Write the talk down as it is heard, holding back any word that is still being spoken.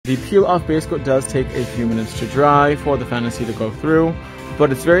The peel off base coat does take a few minutes to dry for the fantasy to go through, but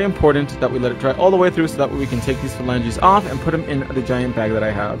it's very important that we let it dry all the way through so that way we can take these phalanges off and put them in the giant bag that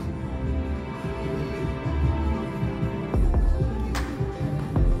I have.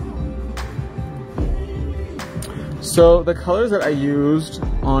 So the colors that I used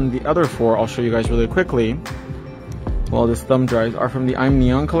on the other four, I'll show you guys really quickly while this thumb dries, are from the I'm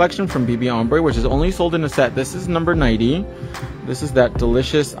Neon collection from BB Ombre, which is only sold in a set. This is number 90. This is that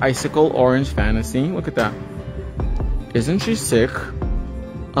delicious icicle orange fantasy. Look at that. Isn't she sick?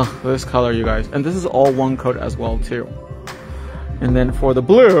 Oh, this color, you guys. And this is all one coat as well, too. And then for the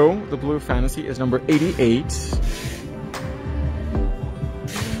blue fantasy is number 88.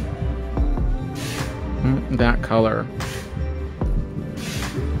 That color.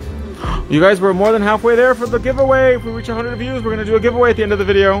 You guys, we're more than halfway there for the giveaway. If we reach 100 views, we're gonna do a giveaway at the end of the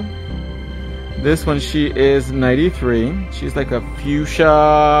video. This one, she is 93. She's like a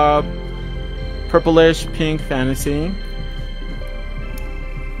fuchsia, purplish pink fantasy.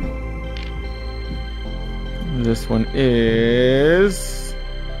 This one is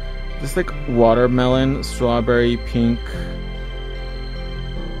this like watermelon, strawberry pink.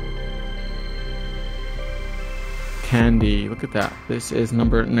 Candy. Look at that. This is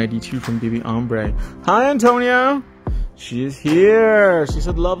number 92 from BB Ombre. Hi, Antonia. She is here. She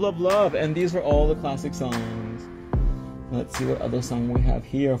said love, love, love. And these are all the classic songs. Let's see what other song we have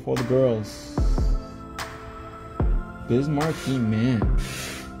here for the girls. Biz Markie Man.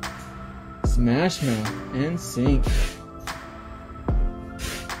 Smash Mouth and Sync.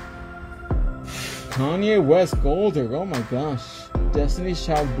 Kanye West Golder. Oh my gosh. Destiny's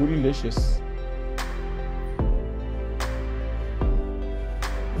Child Bootylicious.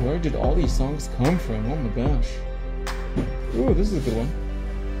 Where did all these songs come from? Oh my gosh. Ooh, this is a good one.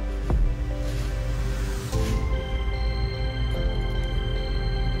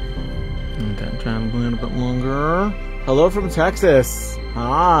 Okay, I'm trying to blend a bit longer. Hello from Texas.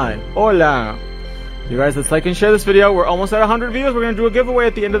 Hi. Hola. You guys, let's like and share this video. We're almost at 100 views. We're going to do a giveaway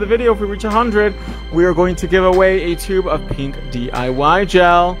at the end of the video. If we reach 100, we are going to give away a tube of pink DIY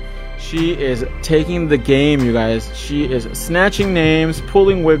gel. She is taking the game, you guys. She is snatching names,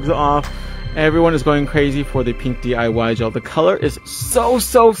 pulling wigs off. Everyone is going crazy for the pink DIY gel. The color is so,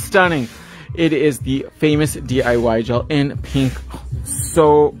 so stunning. It is the famous DIY gel in pink.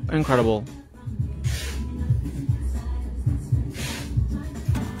 So incredible.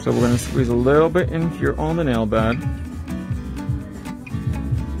 So we're going to squeeze a little bit in here on the nail bed.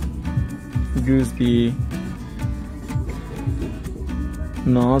 Use the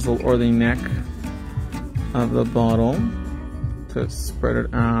nozzle or the neck of the bottle to spread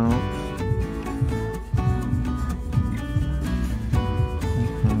it out.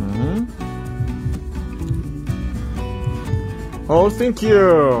 Oh, thank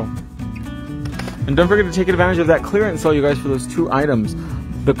you. And don't forget to take advantage of that clearance sale, you guys, for those two items,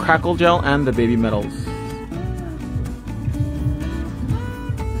 the crackle gel and the baby metals.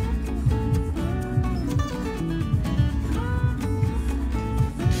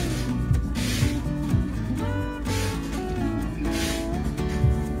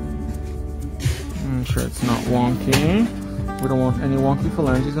 Sure it's not wonky. We don't want any wonky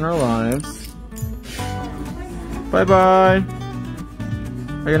phalanges in our lives. Bye bye.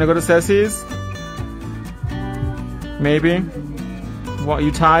 Are you gonna go to Ceci's? Maybe. What?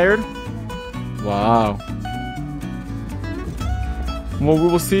 You tired? Wow. Well, we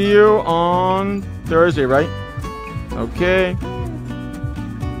will see you on Thursday, right? Okay.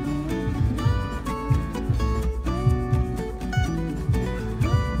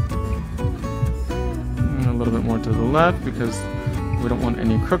 A little bit more to the left because we don't want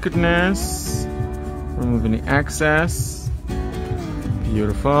any crookedness. Removing the excess.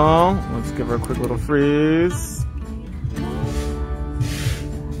 Beautiful. Let's give her a quick little freeze.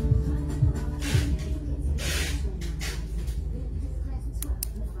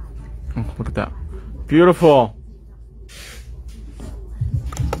 Oh, look at that. Beautiful.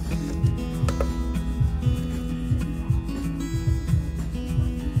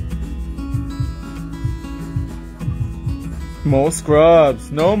 More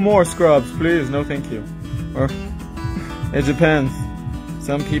scrubs. No more scrubs, please. No, thank you. Or it depends.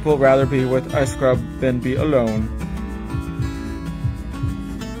 Some people rather be with a scrub than be alone.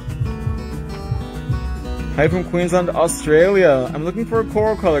 Hi from Queensland, Australia. I'm looking for a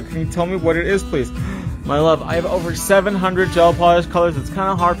coral color. Can you tell me what it is, please? My love, I have over 700 gel polish colors. It's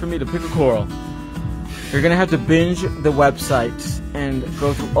kind of hard for me to pick a coral. You're gonna have to binge the website and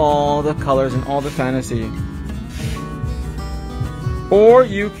go through all the colors and all the fantasy. Or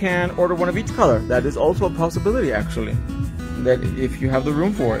you can order one of each color. That is also a possibility, actually. that if you have the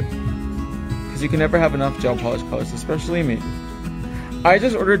room for it. Because you can never have enough gel polish colors, especially me. I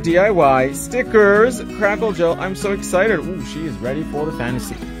just ordered DIY stickers, crackle gel. I'm so excited. Ooh, she is ready for the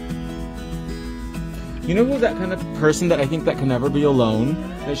fantasy. You know who's that kind of person that I think that can never be alone?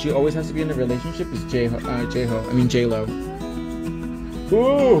 That she always has to be in a relationship is J-Lo.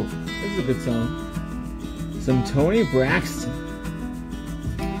 Ooh, this is a good song. Some Toni Braxton.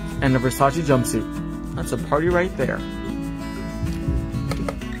 And a Versace jumpsuit. That's a party right there.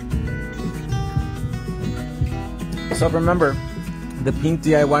 So remember, the pink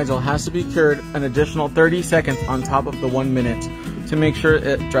DIY gel has to be cured an additional 30 seconds on top of the 1 minute to make sure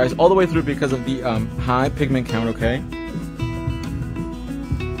it dries all the way through because of the high pigment count, okay?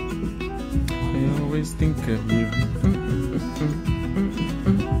 I always think of you.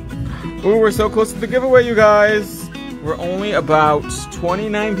 Ooh, we're so close to the giveaway, you guys. We're only about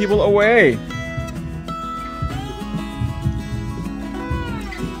 29 people away.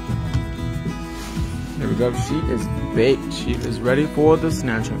 There we go. She is baked. She is ready for the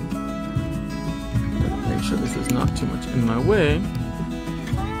snatching. Make sure this is not too much in my way.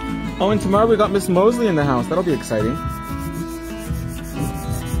 Oh, and tomorrow we got Miss Mosley in the house. That'll be exciting.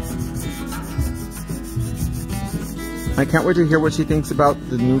 I can't wait to hear what she thinks about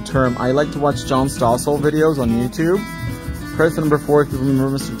the new term. I like to watch John Stossel videos on YouTube. Press number 4 if you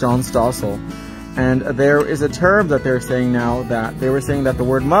remember Mr. John Stossel. And there is a term that they're saying now that they were saying that the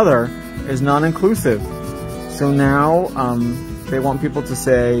word mother is non-inclusive. So now they want people to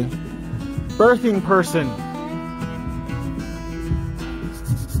say birthing person.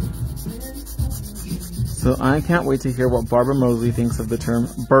 So I can't wait to hear what Barbara Mosley thinks of the term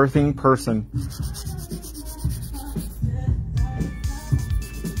birthing person.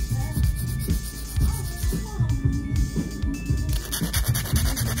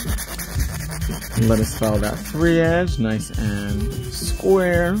 Let us file that 3 edge, nice and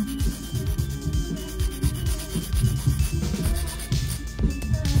square.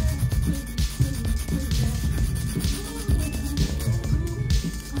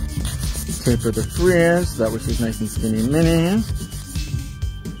 Taper the 3 edge, so that way she's nice and skinny mini.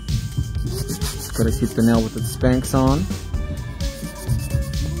 Just gotta keep the nail with its spanks on.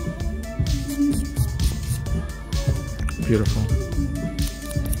 Beautiful.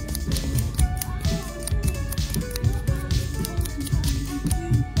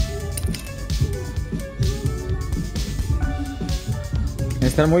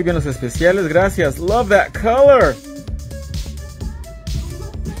 Están muy bien los especiales, gracias. Love that color.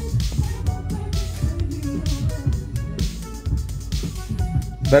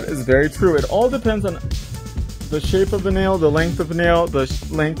 That is very true. It all depends on the shape of the nail, the length of the nail, the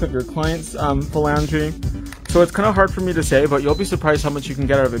length of your client's phalange. So it's kind of hard for me to say, but you'll be surprised how much you can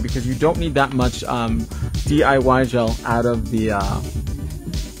get out of it because you don't need that much DIY gel out of the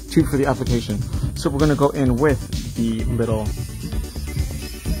tube for the application. So we're going to go in with the little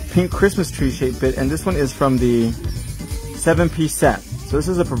pink Christmas tree shaped bit, and this one is from the 7-piece set. So this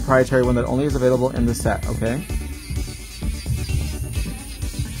is a proprietary one that only is available in the set, okay?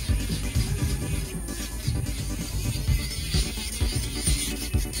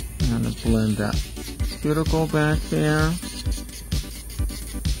 I'm gonna blend that cuticle back there.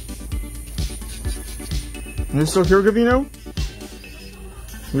 You're still here, Gavino?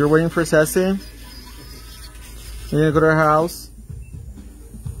 You're waiting for Ceci? You're gonna go to her house?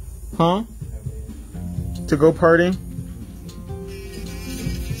 Huh? To go party?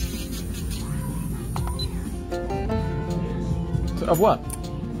 Of what?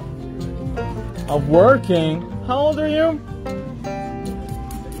 Of working? How old are you?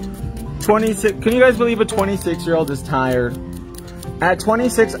 26. Can you guys believe a 26-year-old is tired? At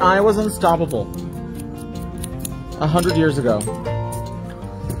 26, I was unstoppable. 100 years ago.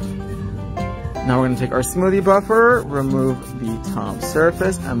 Now we're going to take our smoothie buffer, remove the top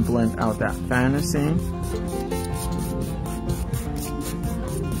surface, and blend out that fantasy.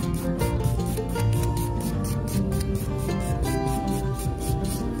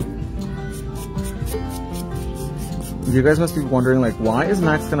 You guys must be wondering, like, why is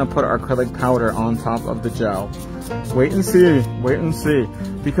Max going to put our acrylic powder on top of the gel? Wait and see, wait and see.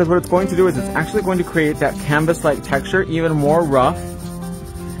 Because what it's going to do is it's actually going to create that canvas-like texture, even more rough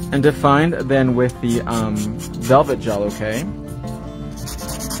and defined than with the velvet gel, okay?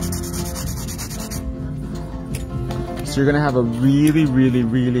 So you're gonna have a really, really,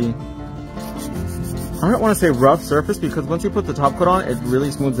 really, I don't want to say rough surface because once you put the top coat on, it really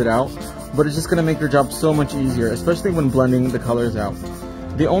smooths it out, but it's just gonna make your job so much easier, especially when blending the colors out.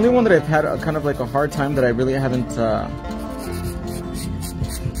 The only one that I've had kind of like a hard time that I really haven't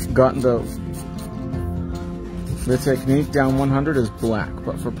gotten the The technique down 100 is black,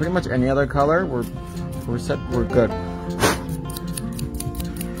 but for pretty much any other color, we're set. We're good.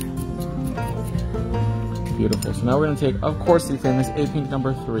 Beautiful. So now we're going to take, of course, the famous A Pink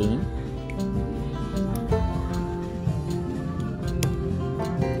number 3.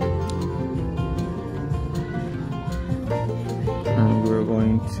 And we're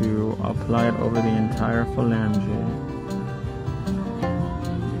going to apply it over the entire phalange.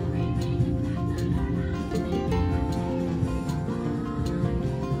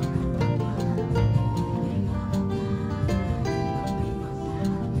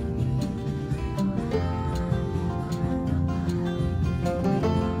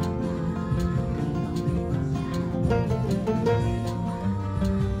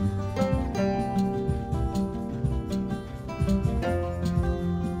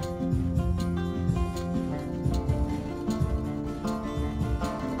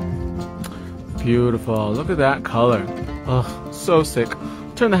 Beautiful. Look at that color. Ugh, so sick.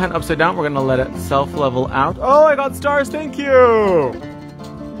 Turn the hand upside down. We're going to let it self-level out. Oh, I got stars. Thank you.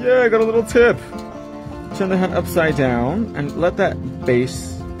 Yeah, I got a little tip. Turn the hand upside down and let that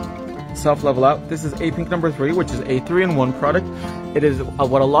base self-level out. This is A Pink number 3, which is a 3-in-1 product. It is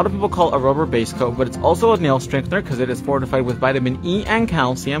what a lot of people call a rubber base coat, but it's also a nail strengthener because it is fortified with vitamin E and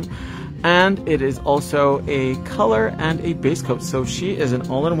calcium. And it is also a color and a base coat. So she is an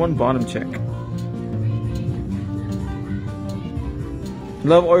all-in-one bottom chick.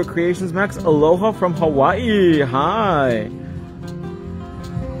 Love Oil Creations Max. Aloha from Hawaii. Hi.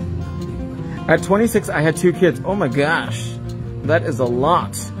 At 26, I had 2 kids. Oh my gosh. That is a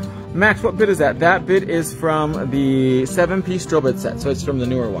lot. Max, what bid is that? That bid is from the 7-piece strobe bid set. So it's from the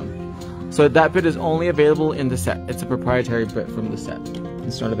newer one. So that bid is only available in the set. It's a proprietary bid from the set.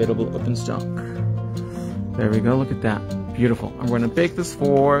 It's not available open stock. There we go. Look at that. Beautiful. I'm going to bake this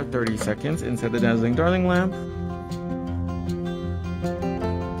for 30 seconds inside the Dazzling Darling lamp.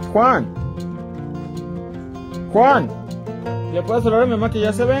 Juan, ¿ya puedes hablar a mi mamá que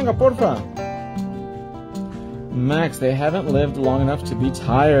ya se venga, porfa? Max, they haven't lived long enough to be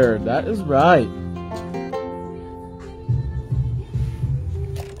tired. That is right.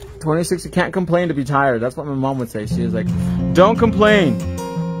 26, you can't complain to be tired. That's what my mom would say. She was like, don't complain.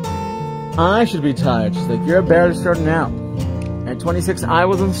 I should be tired. She's like, you're a bear starting out. At 26, I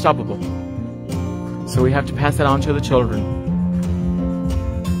was unstoppable. So we have to pass that on to the children.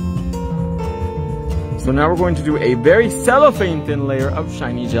 So now we're going to do a very cellophane thin layer of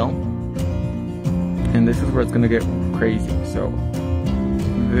shiny gel. And this is where it's going to get crazy. So,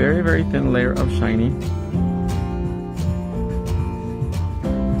 very, very thin layer of shiny.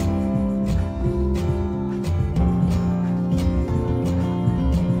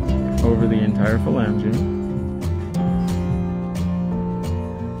 Over the entire phalange.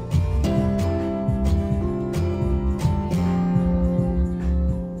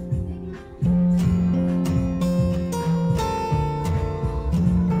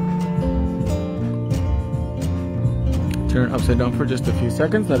 Turn it upside down for just a few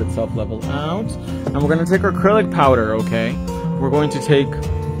seconds, let it self-level out. And we're going to take our acrylic powder, okay? We're going to take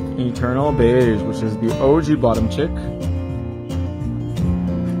Eternal Beige, which is the OG bottom chick.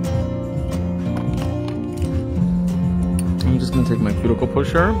 I'm just going to take my cuticle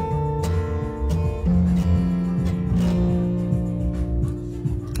pusher.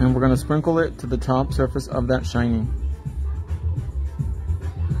 And we're going to sprinkle it to the top surface of that shiny.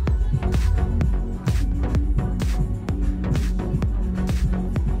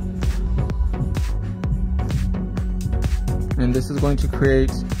 And this is going to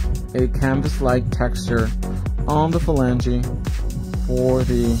create a canvas-like texture on the phalange for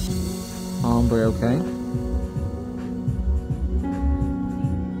the ombre, okay?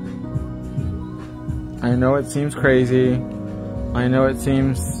 I know it seems crazy. I know it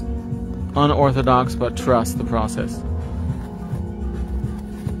seems unorthodox, but trust the process.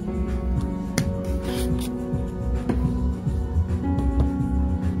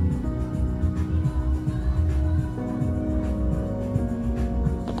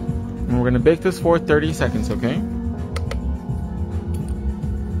 And we're going to bake this for 30 seconds, okay?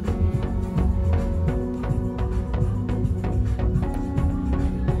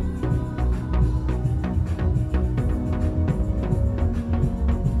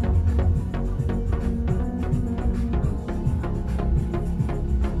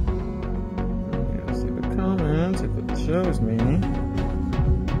 See the comments if it shows me.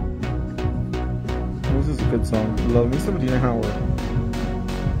 This is a good song. Love me some Dina Howard.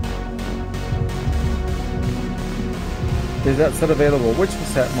 Is that set available? Which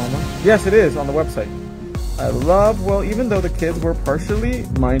set, Mama? Yes, it is on the website. I love, well, even though the kids were partially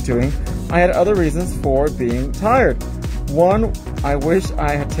mind doing, I had other reasons for being tired. One, I wish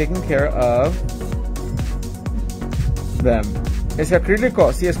I had taken care of them. Ese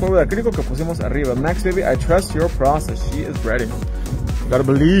acrílico, sí, es polvo de acrílico que pusimos arriba. Max, baby, I trust your process. She is ready. You gotta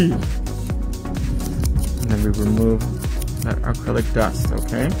believe. And then we remove that acrylic dust,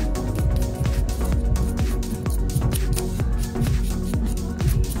 okay?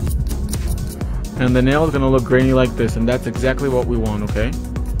 And the nail is gonna look grainy like this, and that's exactly what we want, okay?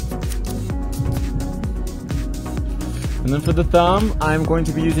 And then for the thumb, I'm going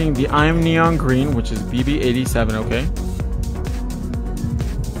to be using the I'm Neon Green, which is BB87, okay?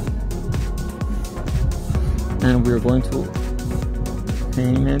 And we're going to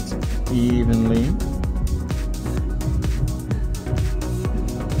paint it evenly.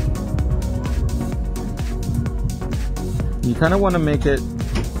 You kind of want to make it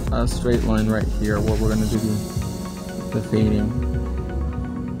a straight line right here where we're going to do the fading.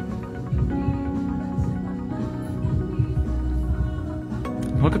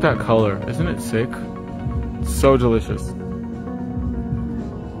 Look at that color, isn't it sick? So delicious.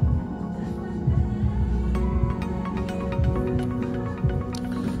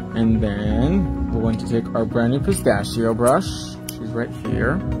 And then we're going to take our brand new pistachio brush. She's right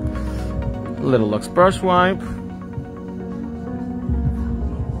here. Little Lux brush wipe.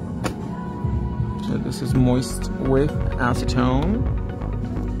 So this is moist with acetone.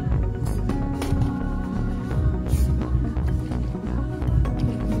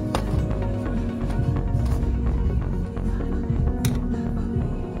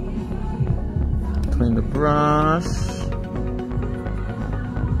 Clean the brush.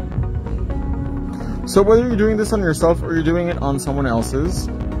 So whether you're doing this on yourself or you're doing it on someone else's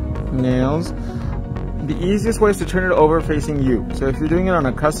nails, the easiest way is to turn it over facing you. So if you're doing it on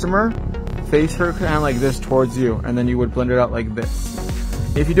a customer, face her kind of like this towards you, and then you would blend it out like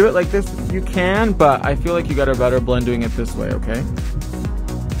this. If you do it like this, you can, but I feel like you got a better blend doing it this way, okay?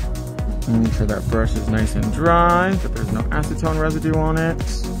 And make sure that brush is nice and dry, that there's no acetone residue on it.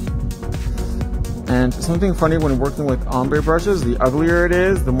 And something funny when working with ombre brushes, the uglier it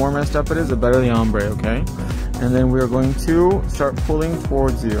is, the more messed up it is, the better the ombre, okay? And then we're going to start pulling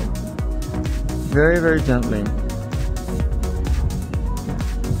towards you. Very, very gently.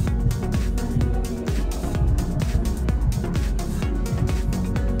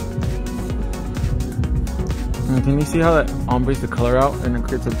 And can you see how that ombres the color out and it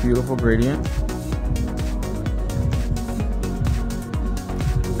creates a beautiful gradient?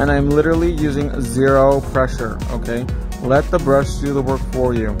 And I'm literally using zero pressure, okay? Let the brush do the work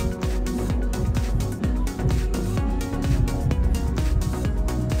for you.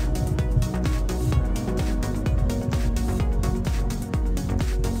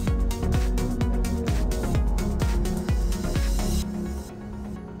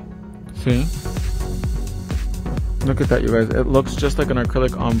 See? Look at that, you guys. It looks just like an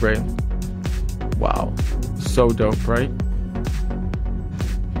acrylic ombre. Wow. So dope, right?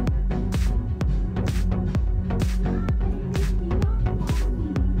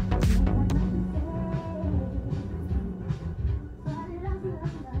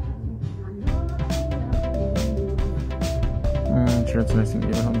 Make sure it's nice and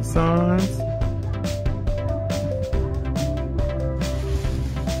even on the sides.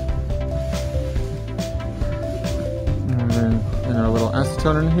 And then in our little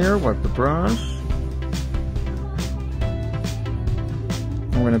acetone in here, wipe the brush.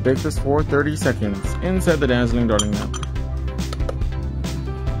 I'm going to bake this for 30 seconds inside the Dazzling Darling lamp.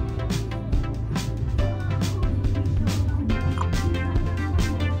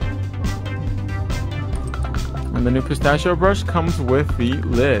 And the new pistachio brush comes with the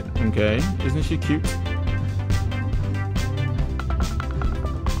lid, okay? Isn't she cute?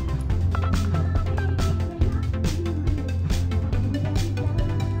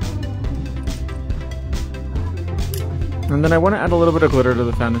 And then I want to add a little bit of glitter to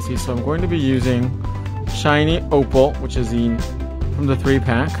the fantasy, so I'm going to be using Shiny Opal, which is from the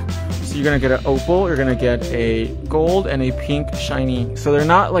 3-pack. So you're going to get an opal, you're going to get a gold, and a pink shiny. So they're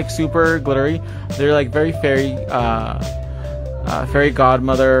not like super glittery. They're like very fairy, fairy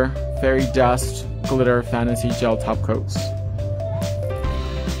godmother, fairy dust, glitter, fantasy gel top coats.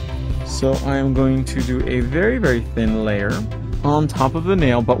 So I'm going to do a very, very thin layer on top of the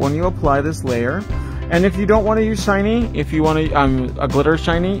nail. But when you apply this layer, and if you don't want to use shiny, if you want to a glitter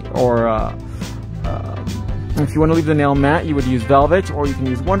shiny, or if you want to leave the nail matte, you would use velvet, or you can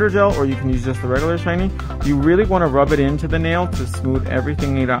use Wonder Gel, or you can use just the regular shiny. You really want to rub it into the nail to smooth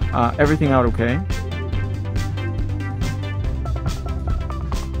everything out, okay?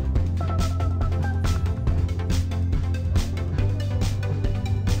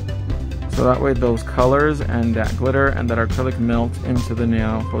 So that way those colors and that glitter and that acrylic melt into the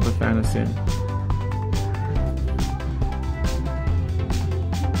nail for the fantasy.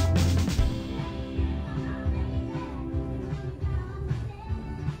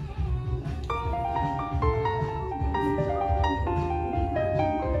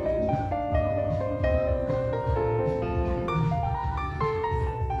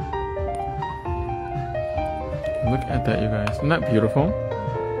 Look at that, you guys. Isn't that beautiful?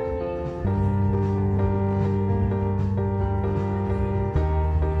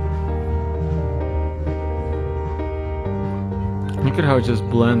 Look at how it just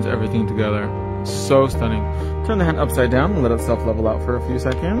blends everything together. So stunning. Turn the hand upside down and let it self-level out for a few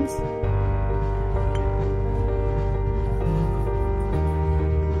seconds.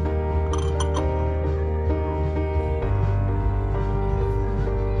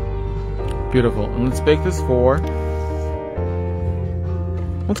 Beautiful. And let's bake this for...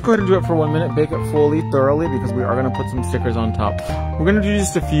 Let's go ahead and do it for 1 minute. Bake it fully, thoroughly, because we are going to put some stickers on top. We're going to do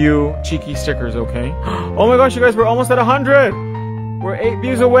just a few cheeky stickers, okay? Oh my gosh, you guys, we're almost at 100! We're 8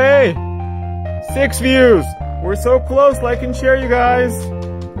 views away! 6 views! We're so close. Like and share, you guys.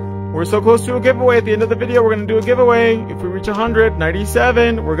 We're so close to a giveaway. At the end of the video, we're going to do a giveaway. If we reach 100,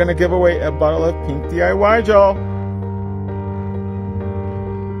 97, we're going to give away a bottle of pink DIY gel.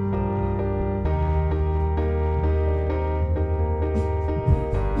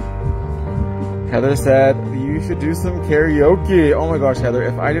 Heather said, you should do some karaoke. Oh my gosh, Heather,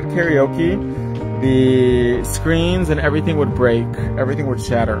 if I did karaoke, the screens and everything would break. Everything would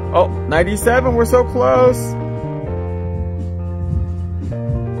shatter. Oh, 97, we're so close.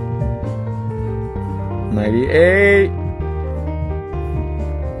 98.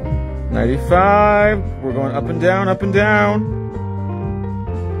 95. We're going up and down, up and down.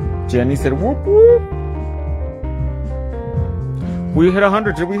 Jenny said, whoop, whoop. We hit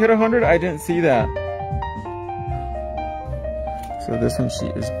 100. Did we hit 100? I didn't see that. So this one, she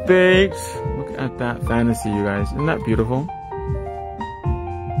is baked. Look at that fantasy, you guys. Isn't that beautiful?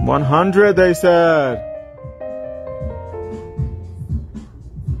 100, they said.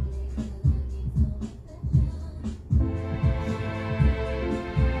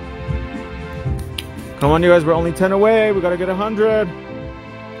 Come on, you guys. We're only 10 away. We gotta get 100.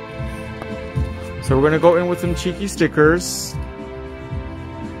 So we're gonna go in with some cheeky stickers.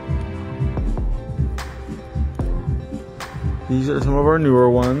 These are some of our newer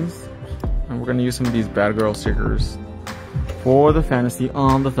ones. And we're gonna use some of these bad girl stickers for the fantasy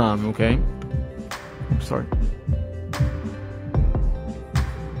on the thumb, okay? Oops, sorry.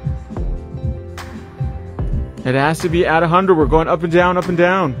 It has to be at 100. We're going up and down, up and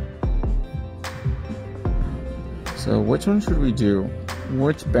down. So which one should we do?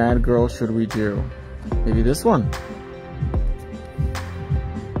 Which bad girl should we do? Maybe this one.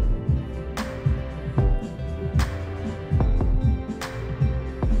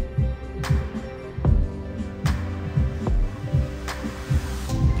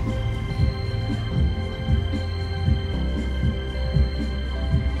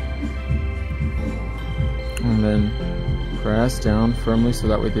 And then press down firmly so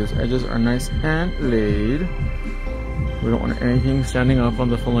that way those edges are nice and laid. We don't want anything standing up on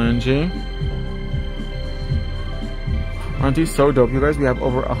the phalange. Aren't these so dope, you guys? We have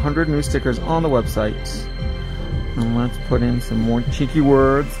over 100 new stickers on the website. And let's put in some more cheeky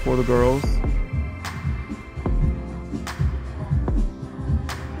words for the girls.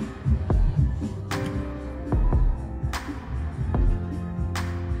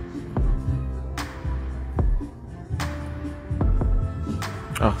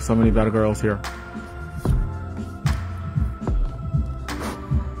 Oh, so many bad girls here.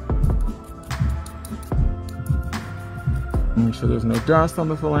 Make sure there's no dust on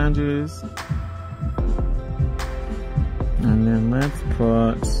the phalanges. And then let's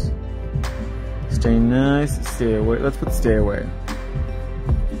put stay nice, stay away. Let's put stay away.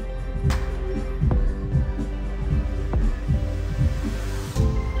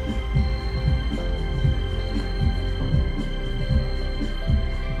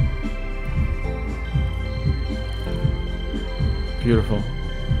 Beautiful.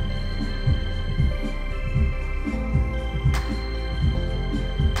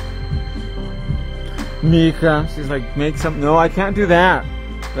 Mika, she's like, make some. No, I can't do that.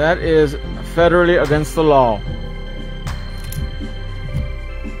 That is federally against the law.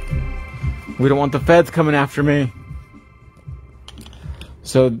 We don't want the feds coming after me.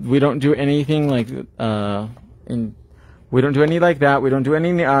 So we don't do anything like we don't do any like that. We don't do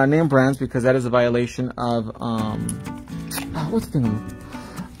any name brands because that is a violation of what's the thing?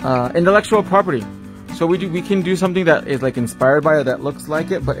 Intellectual property. So we can do something that is like inspired by it, that looks like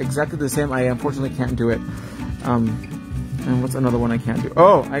it, but exactly the same. I unfortunately can't do it. And what's another one I can't do?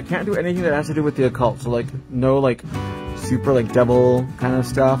 Oh, I can't do anything that has to do with the occult. So like no like super like devil kind of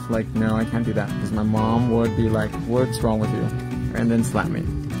stuff. Like no, I can't do that because my mom would be like, "What's wrong with you?" and then slap me.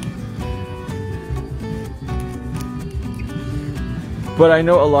 But I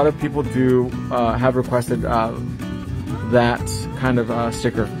know a lot of people do have requested that kind of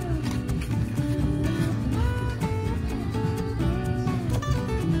sticker.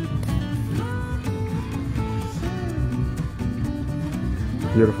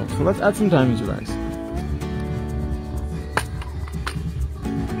 Beautiful. So let's add some diamonds, you guys.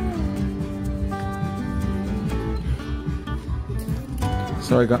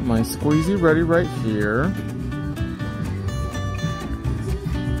 So I got my squeezy ready right here.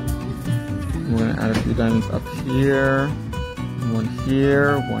 We're going to add a few diamonds up here. One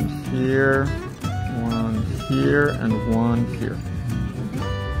here, one here, one here, and one here.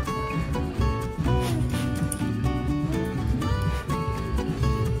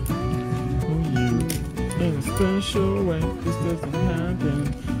 In a special way, this doesn't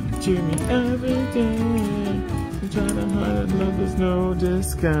happen to me every day. I'm trying to hide it, love, there's no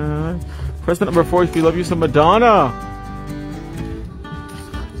disguise. Press the number 4 if you love you some Madonna.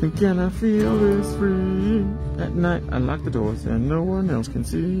 So can I feel this free? At night, I lock the doors and no one else can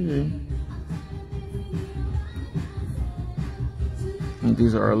see. And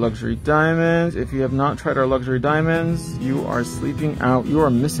these are our luxury diamonds. If you have not tried our luxury diamonds, you are sleeping out. You are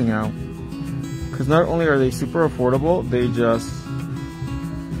missing out. Because not only are they super affordable, they just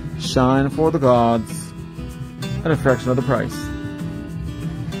shine for the gods at a fraction of the price.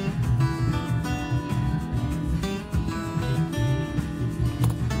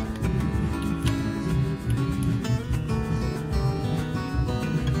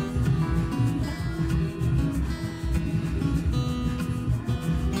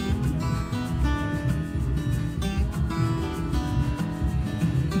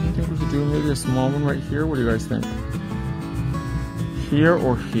 Do maybe a small one right here. What do you guys think? Here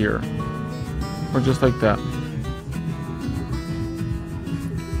or here? Or just like that?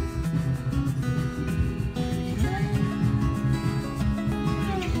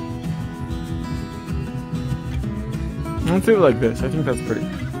 Let's do it like this. I think that's pretty.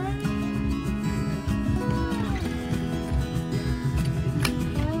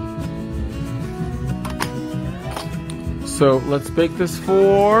 So let's bake this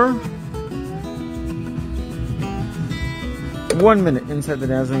for 1 minute inside the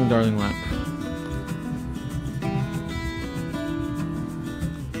dazzling darling lamp.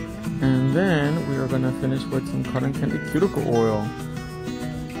 And then we are going to finish with some cotton candy cuticle oil.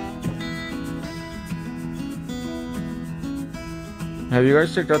 Have you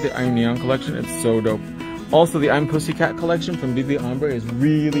guys checked out the I'm Neon collection? It's so dope. Also, the I'm Pussycat collection from Bibi Ombre is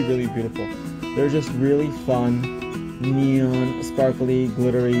really, really beautiful. They're just really fun, neon, sparkly,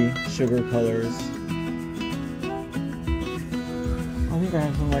 glittery, sugar colors. I think I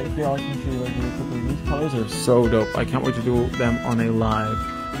have some right here. I can show you right really quickly. These colors are so dope. I can't wait to do them on a live.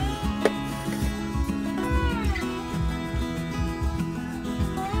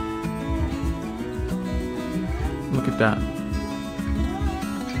 Look at that.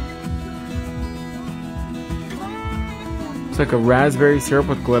 It's like a raspberry syrup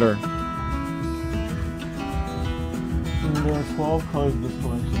with glitter. And there are 12 colors in this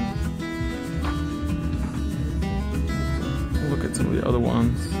collection. Look at some of the other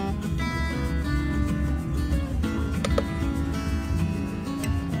ones.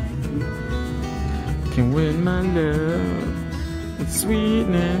 Can win my love. It's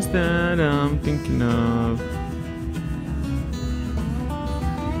sweetness that I'm thinking of.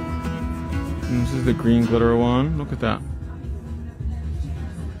 And this is the green glitter one. Look at that.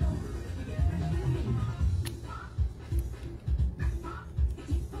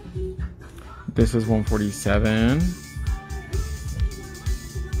 This is 147.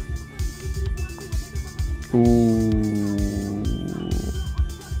 Ooh.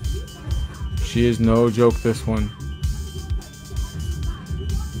 She is no joke, this one.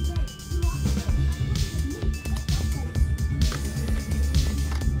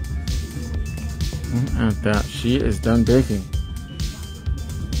 At that, she is done baking.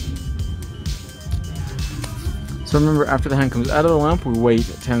 So remember, after the hand comes out of the lamp, we wait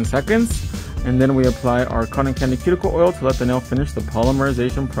 10 seconds. And then we apply our cotton candy cuticle oil to let the nail finish the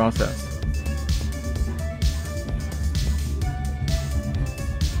polymerization process.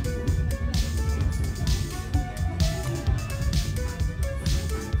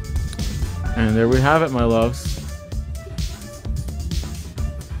 And there we have it, my loves.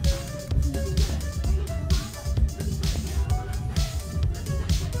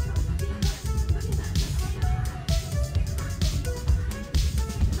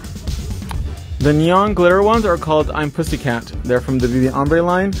 The neon glitter ones are called I'm Pussycat. They're from the BB Ombre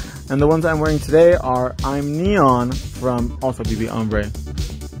line. And the ones I'm wearing today are I'm Neon from also BB Ombre.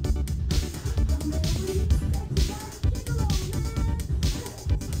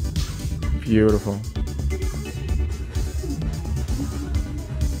 Beautiful.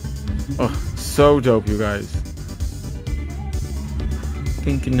 Oh, so dope, you guys.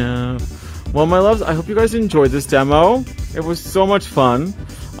 Thinking of... Well, my loves, I hope you guys enjoyed this demo. It was so much fun.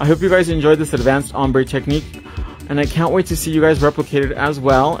 I hope you guys enjoyed this advanced ombre technique, and I can't wait to see you guys replicate it as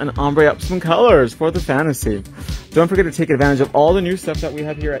well and ombre up some colors for the fantasy. Don't forget to take advantage of all the new stuff that we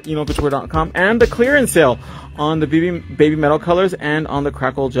have here at emailcouture.com and the clearance sale on the baby metal colors and on the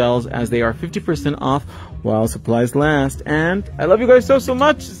crackle gels, as they are 50% off while supplies last. And I love you guys so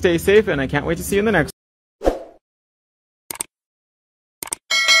much. Stay safe, and I can't wait to see you in the next one.